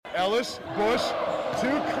Ellis, Bush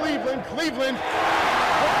to Cleveland. Cleveland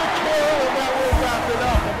with the kill, and that will wrap it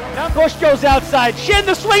up. Now Bush goes outside. Chin,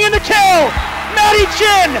 the swing and the kill. Matty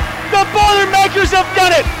Chin, the Boilermakers have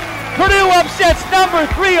done it. Purdue upsets number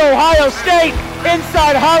 3 Ohio State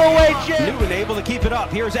inside Holloway Chin. Newton able to keep it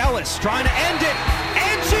up. Here's Ellis trying to end it,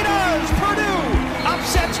 and she does. Purdue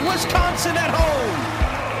upsets Wisconsin at home.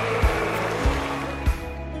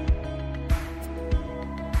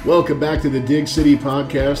 Welcome back to the Dig City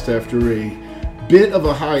podcast after a bit of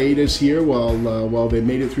a hiatus here while they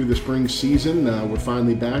made it through the spring season. We're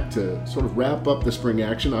finally back to sort of wrap up the spring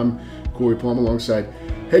action. I'm Corey Palm alongside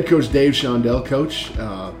head coach Dave Shondell. Coach,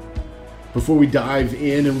 before we dive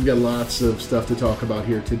in, and we've got lots of stuff to talk about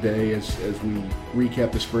here today as we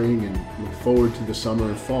recap the spring and look forward to the summer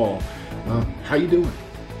and fall. How you doing?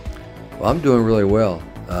 Well, I'm doing really well.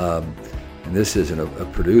 And this isn't a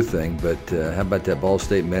Purdue thing, but how about that Ball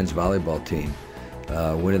State men's volleyball team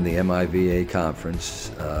winning the MIVA conference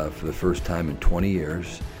for the first time in 20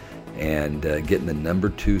 years and getting the number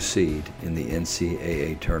 2 seed in the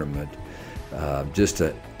NCAA tournament. Just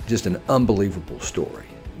an unbelievable story.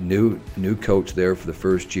 New coach there for the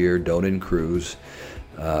first year, Donan Cruz.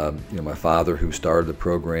 My father, who started the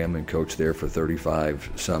program and coached there for 35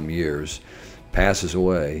 some years, passes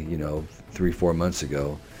away, 3-4 months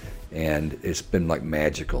ago. And it's been like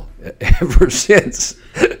magical ever since.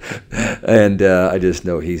 And I just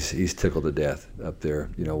know he's tickled to death up there,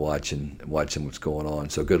 watching what's going on.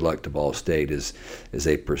 So good luck to Ball State as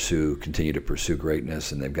they continue to pursue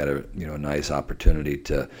greatness, and they've got a nice opportunity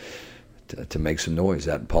to make some noise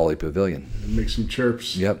out in Pauley Pavilion. Make some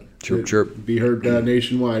chirps. Yep, chirp. Be heard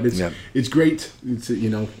nationwide. Yep. It's great. It's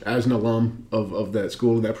as an alum of that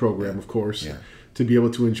school and that program, of course, yeah, to be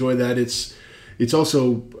able to enjoy that. It's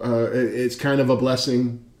also it's kind of a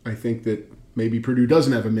blessing, I think, that maybe Purdue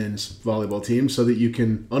doesn't have a men's volleyball team, so that you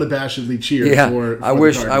can unabashedly cheer for I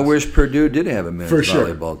wish Purdue did have a men's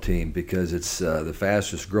volleyball team, because it's the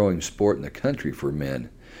fastest growing sport in the country for men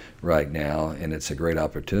right now, and it's a great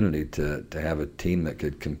opportunity to have a team that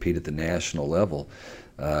could compete at the national level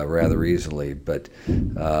rather easily. But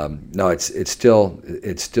no, it's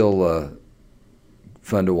still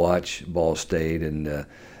fun to watch Ball State, and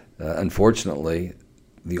unfortunately,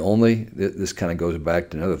 this kind of goes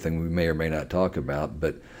back to another thing we may or may not talk about,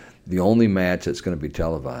 but the only match that's going to be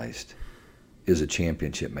televised is a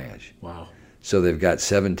championship match. Wow. So they've got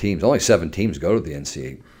 7 teams. Only 7 teams go to the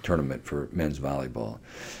NCAA tournament for men's volleyball.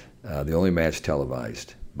 The only match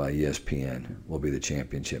televised by ESPN will be the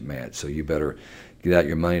championship match. So you better get out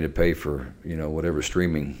your money to pay for whatever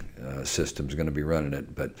streaming system's going to be running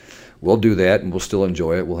it. But we'll do that, and we'll still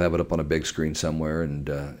enjoy it. We'll have it up on a big screen somewhere and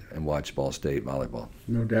watch Ball State volleyball.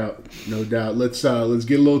 No doubt. Let's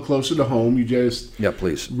get a little closer to home. You just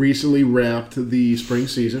please recently wrapped the spring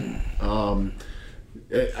season.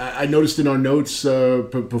 I noticed in our notes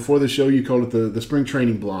before the show you called it the spring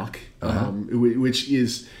training block, which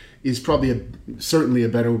is probably certainly a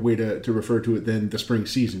better way to refer to it than the spring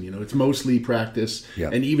season. It's mostly practice,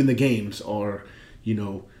 and even the games are,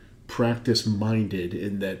 practice minded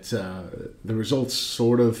in that the results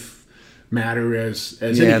sort of matter as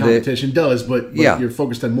any competition does, but you're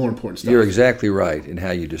focused on more important stuff. You're exactly right in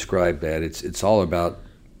how you describe that. It's all about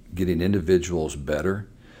getting individuals better,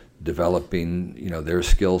 developing their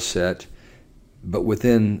skill set, but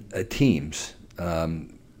within teams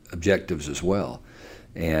objectives as well.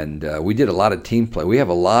 And we did a lot of team play. We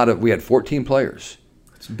had 14 players.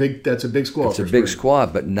 That's a big squad. It's a big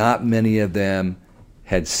squad, but not many of them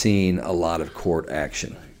had seen a lot of court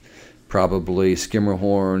action. Probably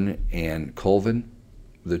Skimmerhorn and Colvin,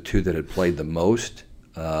 the 2 that had played the most,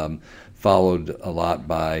 followed a lot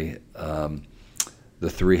by the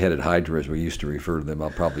 3-headed Hydra, as we used to refer to them. I'll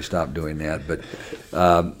probably stop doing that. But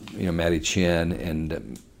Matty Chin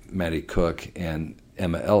and Maddie Cook and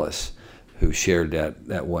Emma Ellis, who shared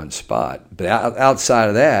that one spot. But outside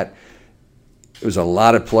of that, it was a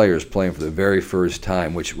lot of players playing for the very first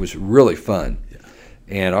time, which was really fun. Yeah.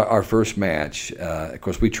 And our first match, of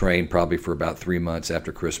course, we trained probably for about 3 months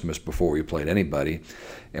after Christmas before we played anybody.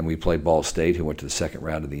 And we played Ball State, who went to the second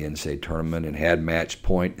round of the NCAA tournament and had match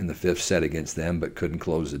point in the 5th set against them, but couldn't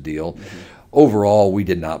close the deal. Mm-hmm. Overall, we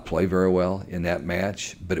did not play very well in that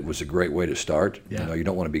match, but it was a great way to start. Yeah. You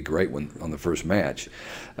don't want to be great on the first match.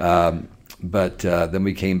 But then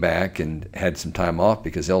we came back and had some time off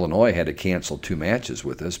because Illinois had to cancel 2 matches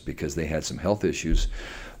with us because they had some health issues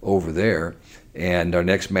over there. And our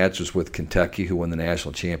next match was with Kentucky, who won the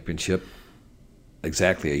national championship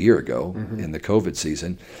exactly a year ago in the COVID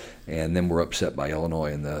season. And then we're upset by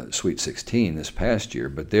Illinois in the Sweet 16 this past year.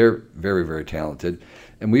 But they're very, very talented.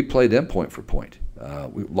 And we played them point for point.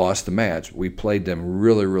 We lost the match. We played them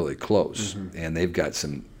really, really close, and they've got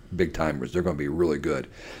some big timers. They're going to be really good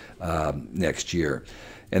next year.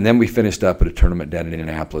 And then we finished up at a tournament down in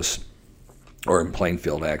Indianapolis, or in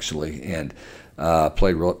Plainfield actually, and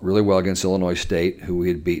played really well against Illinois State, who we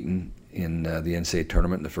had beaten in the NCAA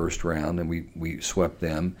tournament in the first round, and we swept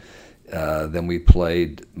them. Then we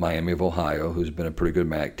played Miami of Ohio, who's been a pretty good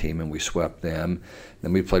MAC team, and we swept them.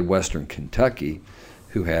 Then we played Western Kentucky,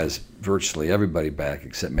 who has virtually everybody back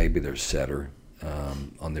except maybe their setter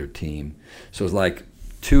on their team. So it's like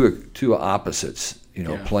two opposites,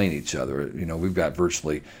 playing each other. We've got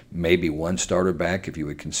virtually maybe one starter back, if you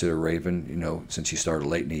would consider Raven, since he started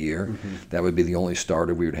late in the year. That would be the only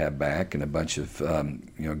starter we would have back, and a bunch of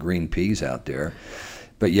green peas out there.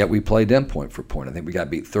 But yet we played them point for point. I think we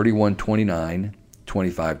got beat 31-29,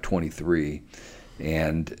 25-23,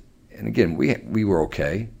 and again we were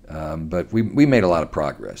okay, but we made a lot of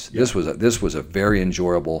progress. Yeah. This was a very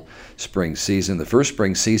enjoyable spring season, the first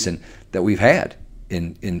spring season that we've had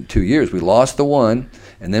in 2 years. We lost the one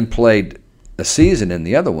and then played a season in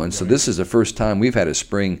the other one. So this is the first time we've had a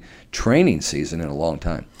spring training season in a long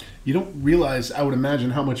time. You don't realize, I would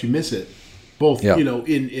imagine, how much you miss it. Both,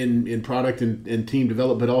 in product and team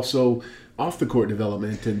development, but also off the court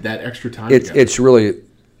development and that extra time. It's really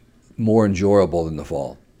more enjoyable than the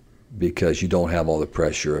fall, because you don't have all the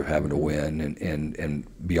pressure of having to win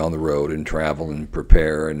and be on the road and travel and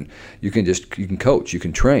prepare, and you can coach, you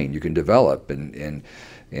can train, you can develop and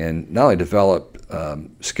not only develop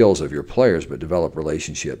skills of your players, but develop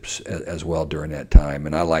relationships as well during that time.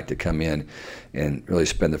 And I like to come in and really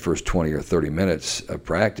spend the first 20 or 30 minutes of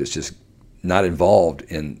practice just not involved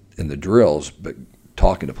in the drills, but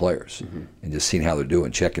talking to players and just seeing how they're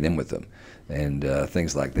doing, checking in with them, and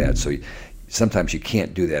things like that. So sometimes you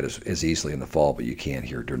can't do that as easily in the fall, but you can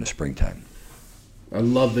here during the springtime. I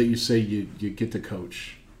love that you say you get to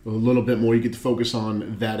coach a little bit more. You get to focus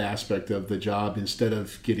on that aspect of the job instead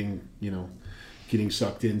of getting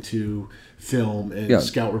sucked into film and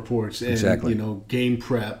scout reports and game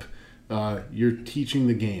prep. You're teaching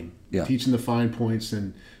the game, teaching the fine points,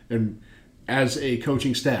 and as a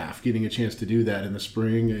coaching staff, getting a chance to do that in the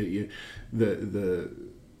spring.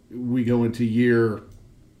 We go into year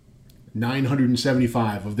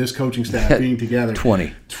 975 of this coaching staff being together.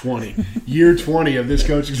 20 year 20 of this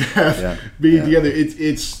coaching staff being together.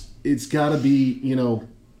 It's got to be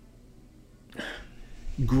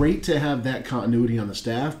great to have that continuity on the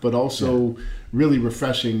staff, but also really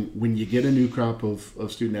refreshing when you get a new crop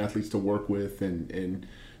of student athletes to work with, and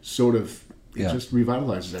sort of it just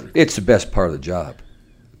revitalizes everything. It's the best part of the job.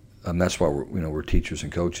 That's why we're teachers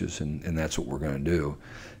and coaches, and that's what we're going to do.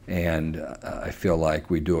 And I feel like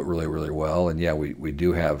we do it really, really well. And we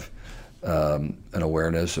do have an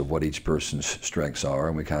awareness of what each person's strengths are,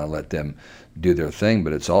 and we kind of let them do their thing.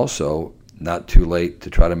 But it's also not too late to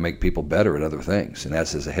try to make people better at other things. And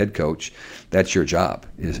that's, as a head coach, that's your job,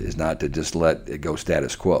 is not to just let it go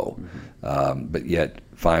status quo, but yet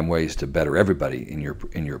find ways to better everybody in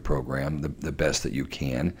your program the best that you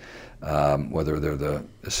can, whether they're the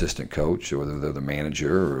assistant coach or whether they're the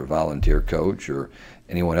manager or a volunteer coach or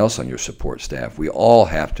anyone else on your support staff. We all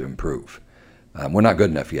have to improve. We're not good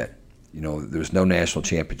enough yet. There's no national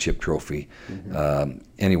championship trophy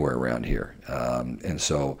anywhere around here. And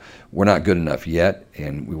so we're not good enough yet,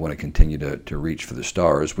 and we want to continue to reach for the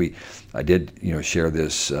stars. I did share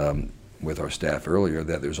this with our staff earlier,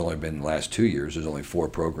 that there's only been, the last 2 years, there's only 4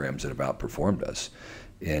 programs that have outperformed us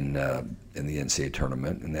in the NCAA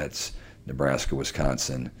tournament, and that's Nebraska,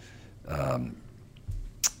 Wisconsin,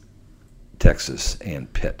 Texas,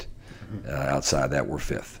 and Pitt. Outside that, we're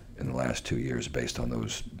 5th in the last 2 years based on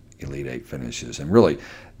those Elite 8 finishes. And really,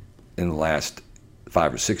 in the last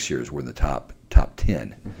 5 or 6 years, we're in the top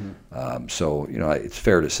 10. So, it's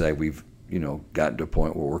fair to say we've, gotten to a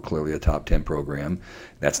point where we're clearly a top 10 program.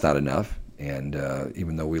 That's not enough. And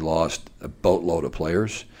even though we lost a boatload of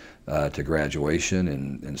players to graduation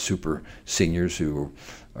and super seniors who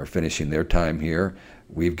are finishing their time here,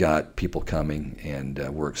 we've got people coming, and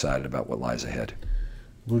we're excited about what lies ahead.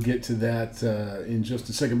 We'll get to that in just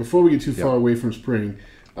a second. Before we get too far away from spring,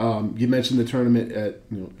 you mentioned the tournament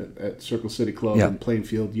at Circle City Club in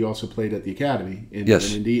Plainfield. You also played at the Academy in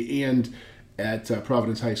Indy and at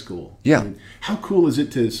Providence High School. Yeah. How cool is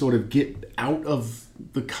it to sort of get out of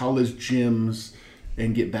the college gyms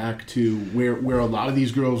and get back to where a lot of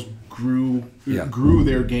these girls grew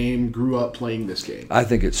their game, grew up playing this game? I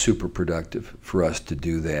think it's super productive for us to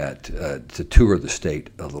do that, to tour the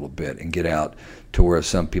state a little bit and get out to where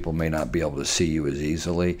some people may not be able to see you as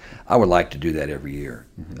easily. I would like to do that every year.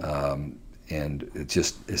 and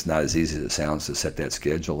it's not as easy as it sounds to set that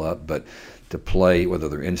schedule up, but to play, whether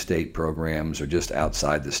they're in-state programs or just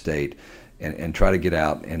outside the state, and try to get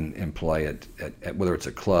out and play at whether it's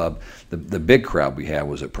a club. The big crowd we had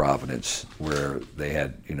was at Providence, where they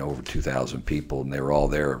had over 2,000 people, and they were all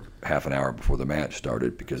there half an hour before the match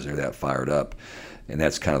started because they're that fired up. And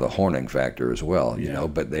that's kind of the horning factor as well,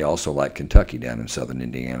 But they also like Kentucky down in southern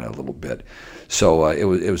Indiana a little bit. So it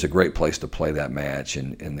was a great place to play that match.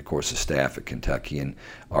 And of course, the staff at Kentucky and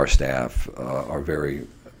our staff are very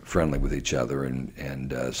friendly with each other,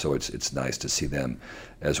 and so it's nice to see them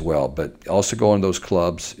as well. But also going to those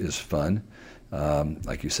clubs is fun.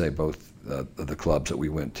 Like you say, both the clubs that we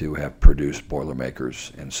went to have produced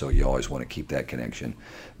Boilermakers, and so you always want to keep that connection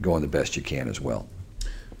going the best you can as well.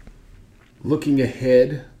 Looking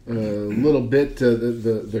ahead a little bit,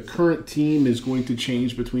 the current team is going to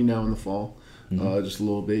change between now and the fall, just a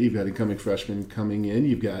little bit. You've got incoming freshmen coming in.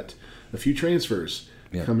 You've got a few transfers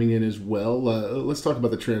coming in as well. Let's talk about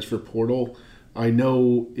the transfer portal. I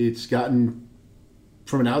know it's gotten,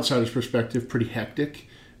 from an outsider's perspective, pretty hectic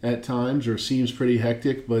at times, or seems pretty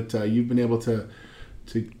hectic, but you've been able to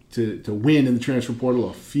win in the transfer portal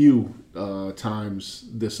a few times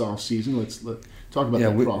this offseason. Let's talk about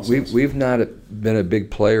that process. We've not been a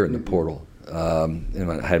big player in the portal.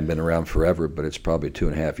 It hadn't been around forever, but it's probably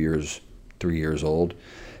 2.5 years, 3 years old,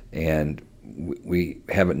 and we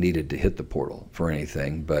haven't needed to hit the portal for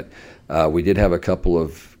anything. But we did have a couple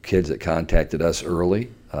of kids that contacted us early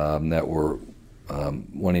that were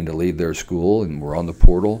wanting to leave their school and were on the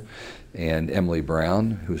portal. And Emily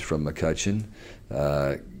Brown, who's from McCutcheon,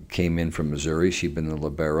 came in from Missouri. She'd been the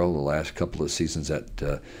libero the last couple of seasons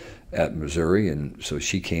at Missouri, and so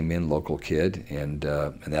she came in, local kid, and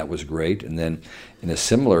that was great. And then in a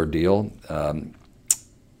similar deal,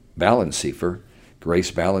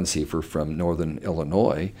 Grace Ballensiefer from Northern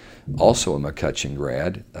Illinois, also a McCutcheon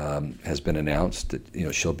grad, has been announced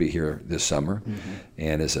that she'll be here this summer,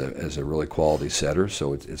 and as a really quality setter.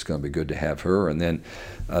 So it's going to be good to have her. And then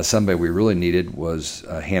somebody we really needed was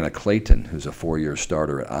Hannah Clayton, who's a 4-year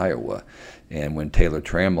starter at Iowa. And when Taylor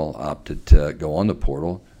Trammell opted to go on the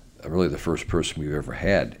portal, really the first person we've ever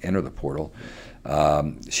had enter the portal,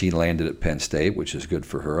 she landed at Penn State, which is good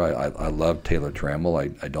for her. I love Taylor Trammell.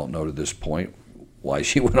 I don't know to this point why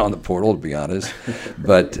she went on the portal, to be honest,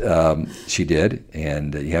 but she did,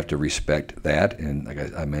 and you have to respect that. And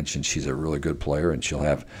like I mentioned, she's a really good player, and she'll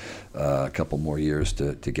have a couple more years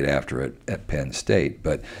to get after it at Penn State.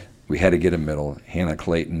 But we had to get a middle. Hannah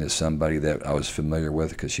Clayton is somebody that I was familiar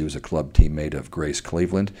with because she was a club teammate of Grace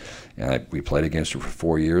Cleveland, and we played against her for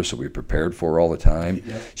 4 years, so we prepared for her all the time.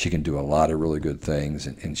 Yep. She can do a lot of really good things,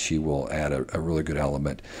 and she will add a really good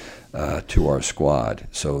element to our squad.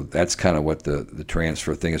 So that's kind of what the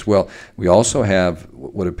transfer thing is. Well, we also have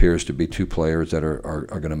what appears to be 2 players that are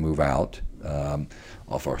going to move out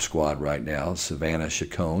off our squad right now. Savannah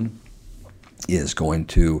Chacon is going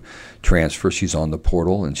to transfer. She's on the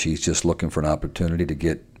portal, and she's just looking for an opportunity to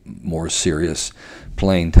get more serious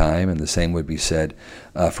playing time, and the same would be said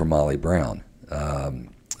for Molly Brown.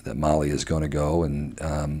 That Molly is going to go and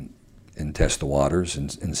test the waters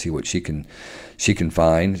and see what she can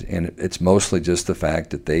find. And it's mostly just the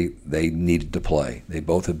fact that they needed to play. They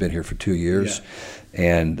both have been here for 2 years,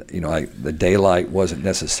 and the daylight wasn't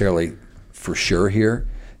necessarily for sure here,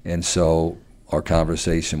 and so our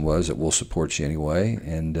conversation was that we'll support you anyway,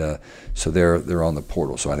 and so they're on the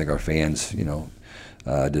portal. So I think our fans,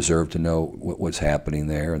 deserve to know what's happening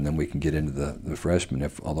there, and then we can get into the freshmen.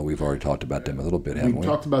 Although we've already talked about them a little bit, haven't we? We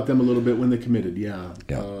talked about them a little bit when they committed.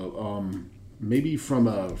 Maybe from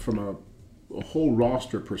a whole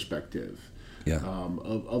roster perspective,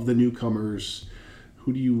 of the newcomers,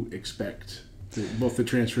 who do you expect? Both the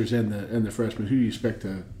transfers and the freshmen. Who do you expect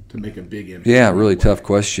to make a big impact? Yeah, really tough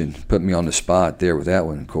question. Put me on the spot there with that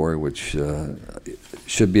one, Corey, which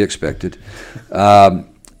should be expected. I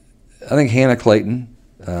think Hannah Clayton,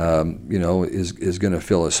 is going to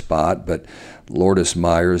fill a spot, but Lourdes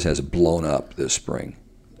Myers has blown up this spring,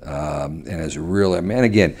 and is really.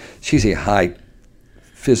 Again, she's a high,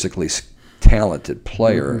 physically talented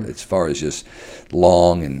player as far as just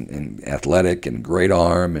long and athletic and great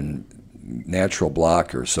arm and natural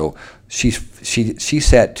blocker. So she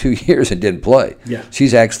sat 2 years and didn't play. Yeah.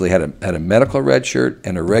 She's actually had a medical red shirt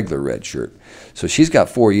and a regular red shirt. So she's got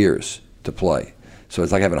 4 years to play. So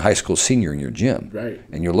it's like having a high school senior in your gym. Right.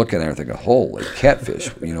 And you're looking at her and thinking, holy catfish,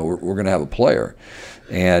 we're going to have a player.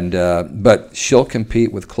 And but she'll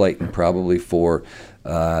compete with Clayton probably for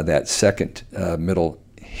that second middle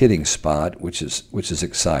hitting spot, which is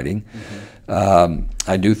exciting.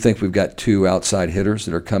 I do think we've got 2 outside hitters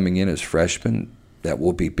that are coming in as freshmen that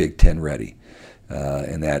will be Big Ten ready.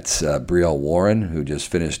 and that's Brielle Warren, who just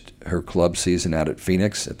finished her club season out at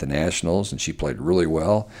Phoenix at the Nationals, and she played really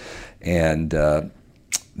well. And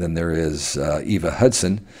then there is Eva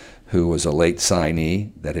Hudson, who was a late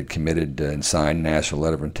signee that had committed and signed national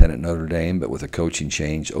letter of intent at Notre Dame, but with a coaching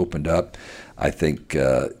change opened up. I think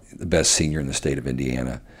the best senior in the state of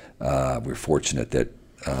Indiana. We're fortunate that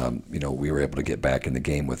we were able to get back in the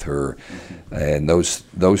game with her, and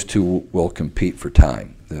those two will compete for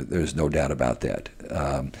time. There's no doubt about that.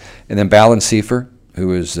 And then Ballensiefer,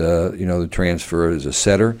 who is the transfer as a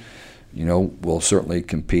setter, will certainly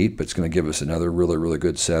compete, but it's going to give us another really, really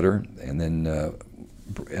good setter. And then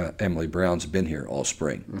Emily Brown's been here all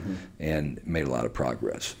spring and made a lot of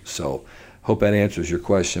progress. So hope that answers your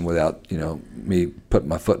question without me putting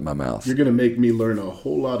my foot in my mouth. You're going to make me learn a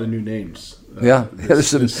whole lot of new names.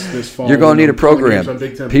 This fall. You're going to need a program.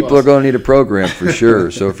 People are going to need a program for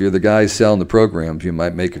sure. So if you're the guys selling the programs, you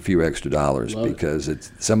might make a few extra dollars because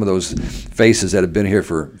it's some of those faces that have been here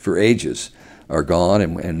for ages are gone,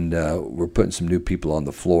 and we're putting some new people on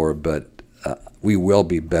the floor. But we will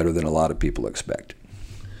be better than a lot of people expect.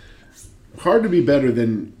 Hard to be better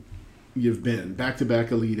than you've been.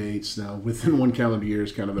 Back-to-back Elite Eights now within one calendar year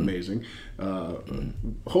is kind of amazing.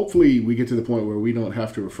 Hopefully we get to the point where we don't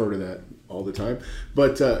have to refer to that all the time.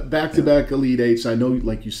 But back-to-back Elite Eights, I know,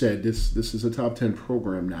 like you said, this is a top 10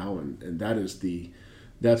 program now, and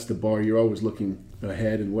that's the bar. You're always looking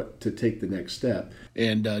ahead and what to take the next step.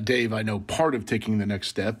 And Dave, I know part of taking the next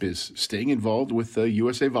step is staying involved with the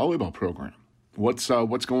USA Volleyball program. What's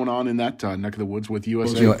going on in that neck of the woods with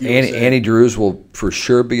USA? Annie Drews will for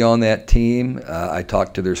sure be on that team. I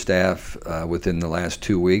talked to their staff within the last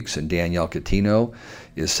 2 weeks, and Danielle Coutinho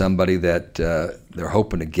is somebody that they're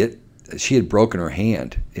hoping to get. She had broken her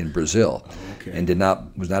hand in Brazil and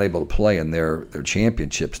was not able to play in their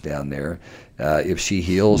championships down there. If she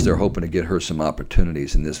heals, they're hoping to get her some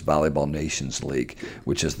opportunities in this Volleyball Nations League,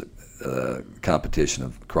 which is the competition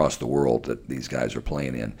across the world that these guys are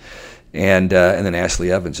playing in. And then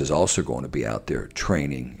Ashley Evans is also going to be out there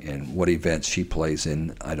training, and what events she plays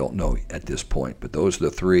in, I don't know at this point. But those are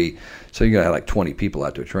the three. So you're going to have like 20 people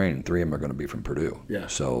out there training. 3 of them are going to be from Purdue. Yeah.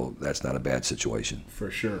 So that's not a bad situation.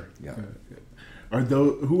 For sure. Yeah.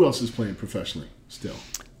 Who else is playing professionally still?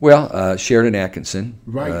 Well, Sheridan Atkinson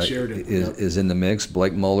Sheridan is in the mix.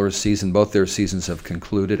 Blake Muller's season, both their seasons have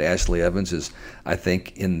concluded. Ashley Evans is, I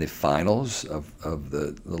think, in the finals of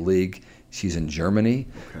the league. She's in Germany.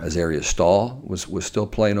 Azaria Stahl was still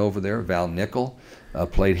playing over there. Val Nickel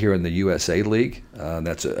played here in the USA League.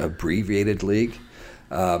 That's an abbreviated league.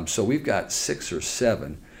 So we've got 6 or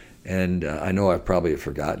 7, and I know I probably have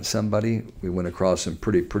forgotten somebody. We went across them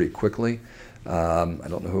pretty quickly. I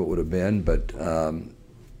don't know who it would have been, but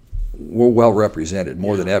we're well represented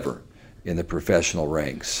more than ever in the professional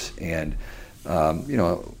ranks. And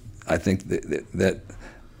I think that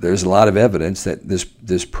there's a lot of evidence that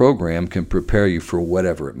this program can prepare you for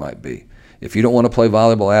whatever it might be. If you don't want to play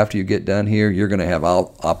volleyball after you get done here, you're going to have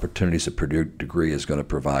all opportunities a Purdue degree is going to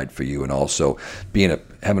provide for you, and also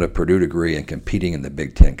having a Purdue degree and competing in the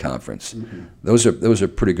Big Ten Conference. Those are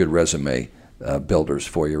pretty good resume builders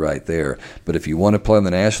for you right there. But if you want to play on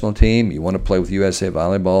the national team, you want to play with USA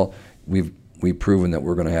Volleyball, we've proven that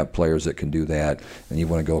we're going to have players that can do that. And you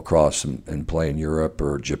want to go across and play in Europe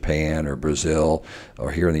or Japan or Brazil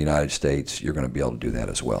or here in the United States, you're going to be able to do that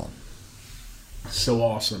as well. So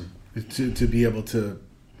awesome to be able to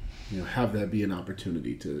have that be an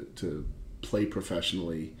opportunity to play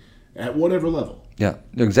professionally at whatever level. Yeah,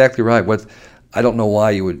 exactly right. I don't know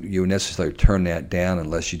why you would necessarily turn that down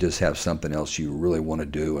unless you just have something else you really want to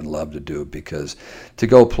do and love to do. Because to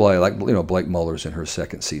go play, like Blake Muller's in her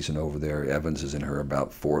 2nd season over there, Evans is in her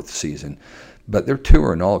about 4th season, but they're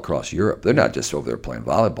touring all across Europe. They're not just over there playing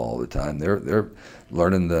volleyball all the time. They're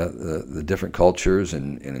learning the different cultures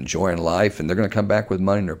and enjoying life, and they're going to come back with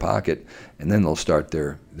money in their pocket, and then they'll start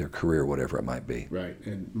their career, whatever it might be. Right,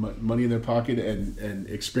 and money in their pocket and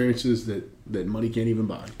experiences that money can't even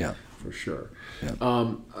buy. Yeah. For sure.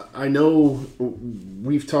 Yeah. I know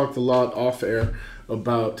we've talked a lot off air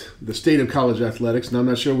about the state of college athletics, and I'm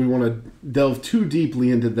not sure we want to delve too deeply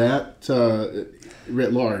into that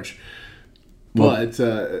writ large. But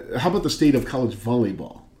how about the state of college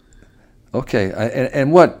volleyball? Okay,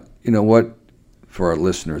 and what for our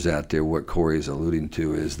listeners out there, what Corey is alluding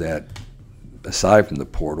to is that aside from the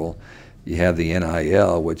portal, you have the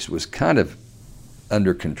NIL, which was kind of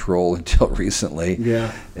under control until recently.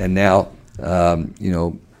 Yeah. And now,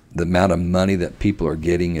 the amount of money that people are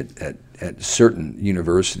getting at certain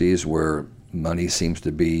universities where money seems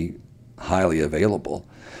to be highly available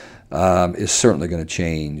is certainly going to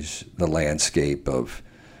change the landscape of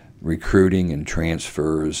recruiting and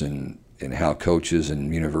transfers and how coaches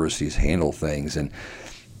and universities handle things. And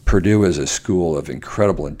Purdue is a school of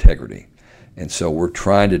incredible integrity. And so we're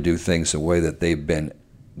trying to do things the way that they've been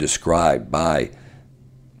described by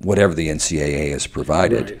whatever the NCAA has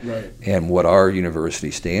provided and what our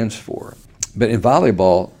university stands for. But in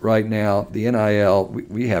volleyball right now, the NIL,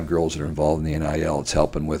 we have girls that are involved in the NIL. It's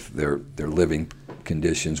helping with their living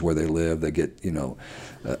conditions where they live. They get,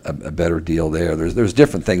 a better deal there. There's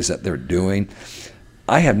different things that they're doing.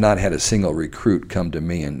 I have not had a single recruit come to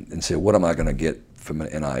me and say, what am I going to get from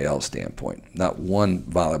an NIL standpoint? Not one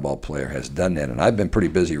volleyball player has done that, and I've been pretty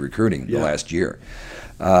busy recruiting the last year.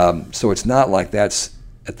 So it's not like that's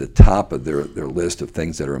at the top of their list of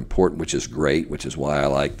things that are important, which is great, which is why I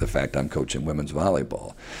like the fact I'm coaching women's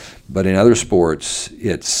volleyball. But in other sports,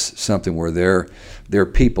 it's something where their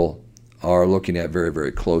people are looking at very,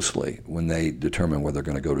 very closely when they determine where they're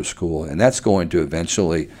going to go to school. And that's going to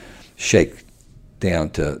eventually shake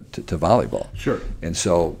down to volleyball. Sure. And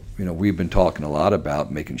so, we've been talking a lot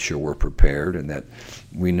about making sure we're prepared and that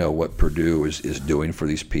we know what Purdue is doing for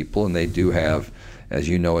these people. And they do have, as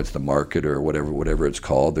you know, it's the market or whatever it's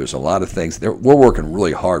called. There's a lot of things. We're working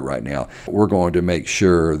really hard right now. We're going to make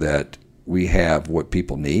sure that we have what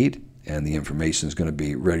people need and the information is going to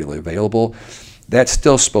be readily available. That's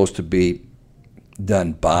still supposed to be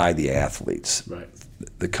done by the athletes. Right.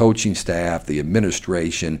 The coaching staff, the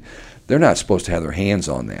administration, they're not supposed to have their hands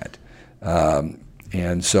on that.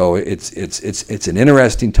 And so it's an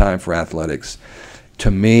interesting time for athletics.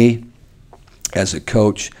 To me, as a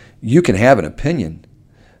coach, you can have an opinion,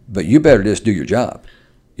 but you better just do your job.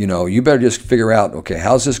 You better just figure out, okay,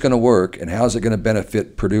 how's this going to work and how's it going to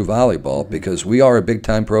benefit Purdue volleyball? Because we are a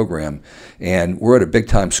big-time program, and we're at a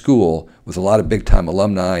big-time school with a lot of big-time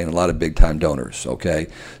alumni and a lot of big-time donors, okay?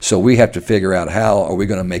 So we have to figure out how are we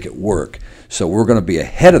going to make it work. So we're going to be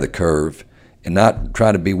ahead of the curve and not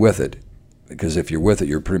try to be with it, because if you're with it,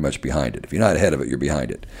 you're pretty much behind it. If you're not ahead of it, you're behind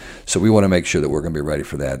it. So we want to make sure that we're going to be ready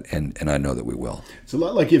for that, and I know that we will. It's a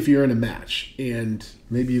lot like if you're in a match and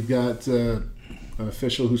maybe you've got an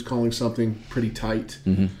official who's calling something pretty tight.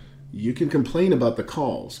 Mm-hmm. You can complain about the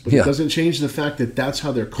calls, but it doesn't change the fact that that's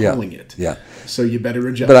how they're calling it. Yeah. So you better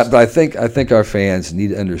adjust. But I think our fans need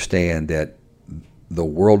to understand that the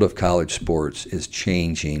world of college sports is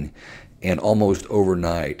changing, and almost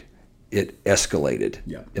overnight it escalated,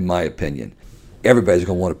 in my opinion. Everybody's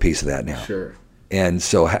going to want a piece of that now. Sure. And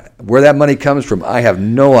so where that money comes from, I have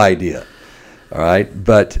no idea. All right?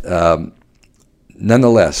 But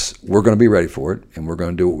nonetheless, we're going to be ready for it, and we're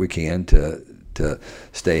going to do what we can to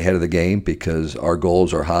stay ahead of the game, because our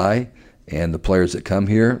goals are high, and the players that come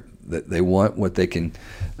here, they want what they can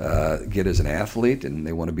get as an athlete, and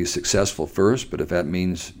they want to be successful first. But if that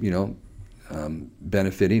means,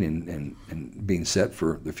 benefiting and being set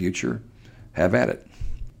for the future, have at it.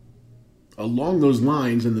 Along those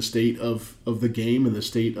lines, in the state of the game and the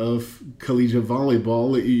state of collegiate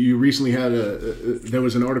volleyball, you recently had there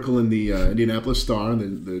was an article in the Indianapolis Star,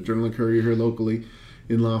 the Journal and Courier here locally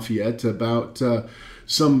in Lafayette, about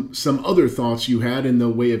some other thoughts you had in the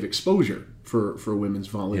way of exposure for women's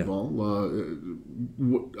volleyball.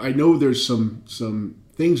 Yeah. I know there's some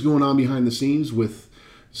things going on behind the scenes with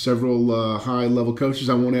several high-level coaches.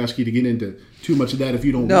 I won't ask you to get into too much of that if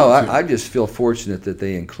you don't want to. I just feel fortunate that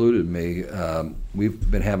they included me.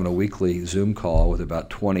 We've been having a weekly Zoom call with about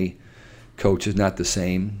 20 coaches, not the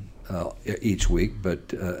same each week,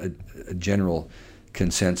 but a general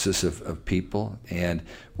consensus of people. And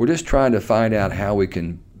we're just trying to find out how we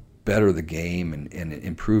can better the game and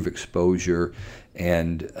improve exposure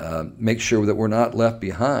and make sure that we're not left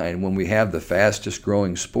behind when we have the fastest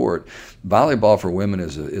growing sport. Volleyball for women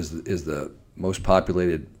is the most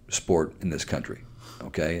populated sport in this country,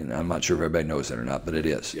 okay? And I'm not sure if everybody knows that or not, but it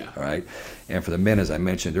is, all right? And for the men, as I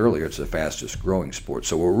mentioned earlier, it's the fastest growing sport.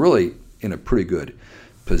 So we're really in a pretty good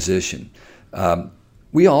position.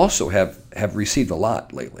 We also have received a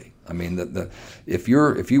lot lately. I mean, if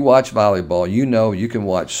you watch volleyball, you can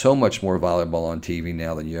watch so much more volleyball on TV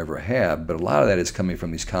now than you ever have. But a lot of that is coming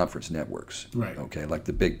from these conference networks. Right. Okay, like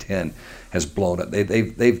the Big Ten has blown up.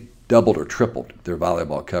 They've doubled or tripled their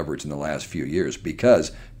volleyball coverage in the last few years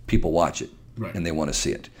because people watch it and they want to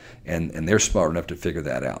see it, and they're smart enough to figure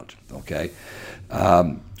that out. Okay,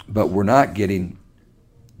 but we're not getting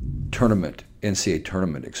NCAA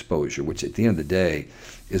tournament exposure, which at the end of the day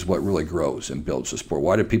is what really grows and builds the sport.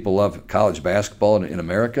 Why do people love college basketball in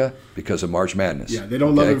America? Because of March Madness. Yeah, they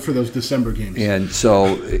don't love it for those December games. And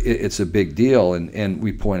so it's a big deal, and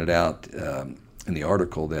we pointed out in the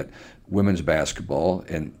article that women's basketball,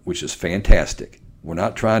 which is fantastic. We're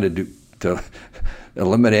not trying to to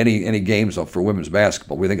eliminate any games for women's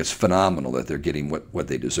basketball. We think it's phenomenal that they're getting what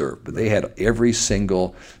they deserve. But they had every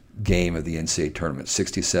single game of the NCAA tournament,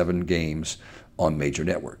 67 games on major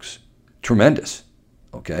networks. Tremendous,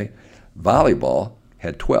 okay? Volleyball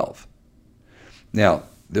had 12. Now,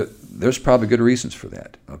 there's probably good reasons for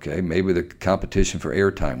that, okay? Maybe the competition for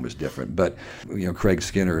airtime was different, but, Craig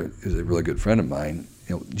Skinner is a really good friend of mine.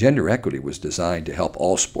 Gender equity was designed to help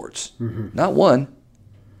all sports, not one,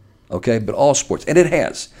 okay, but all sports, and it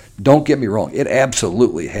has. Don't get me wrong, it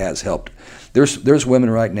absolutely has helped. There's women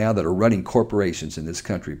right now that are running corporations in this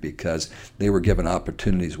country because they were given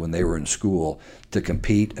opportunities when they were in school to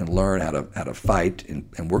compete and learn how to fight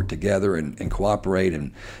and work together and cooperate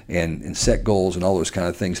and set goals and all those kind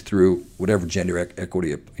of things through whatever gender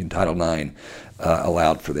equity in Title IX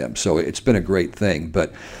allowed for them. So it's been a great thing.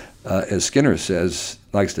 But as Skinner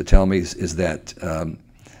likes to tell me, is that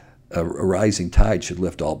a rising tide should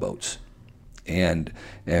lift all boats. And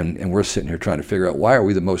we're sitting here trying to figure out, why are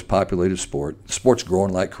we the most populated sport? Sport's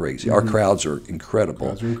growing like crazy. Our crowds are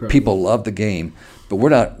incredible. People love the game, but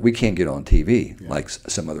we can't get on TV like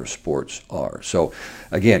some other sports are. So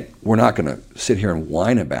again, we're not going to sit here and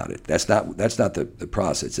whine about it. That's not the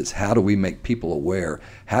process. It's how do we make people aware?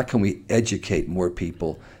 How can we educate more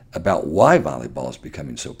people about why volleyball is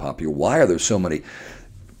becoming so popular? Why are there so many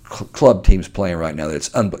club teams playing right now that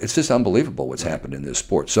it's just unbelievable what's happened in this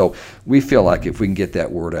sport. So we feel like if we can get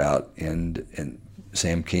that word out, and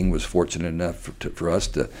Sam King was fortunate enough for us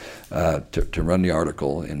to run the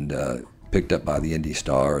article and picked up by the Indy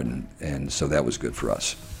Star, and so that was good for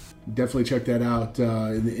us. Definitely check that out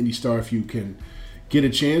in the Indy Star if you can get a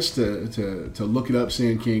chance to look it up.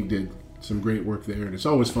 Sam King did some great work there, and it's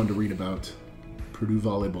always fun to read about Purdue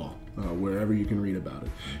volleyball wherever you can read about it.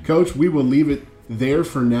 Coach, we will leave it there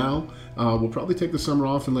for now. We'll probably take the summer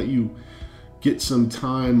off and let you get some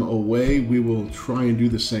time away. We will try and do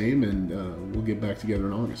the same, and we'll get back together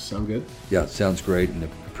in August. Sound good? Yeah, it sounds great, and I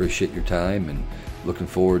appreciate your time, and looking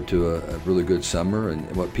forward to a really good summer.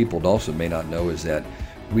 And what people also may not know is that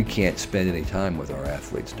we can't spend any time with our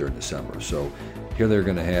athletes during the summer. So here they're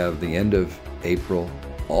going to have the end of April,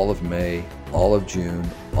 all of May, all of June,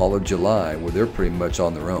 all of July, where they're pretty much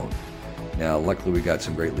on their own. Now, luckily, we got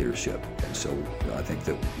some great leadership, and so I think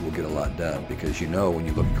that we'll get a lot done, because when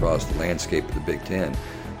you look across the landscape of the Big Ten,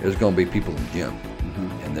 there's going to be people in the gym,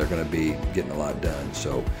 and they're going to be getting a lot done.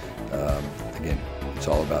 So, again, it's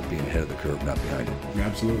all about being ahead of the curve, not behind it.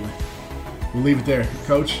 Absolutely. We'll leave it there.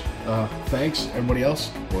 Coach, thanks. Everybody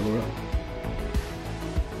else, boil the room.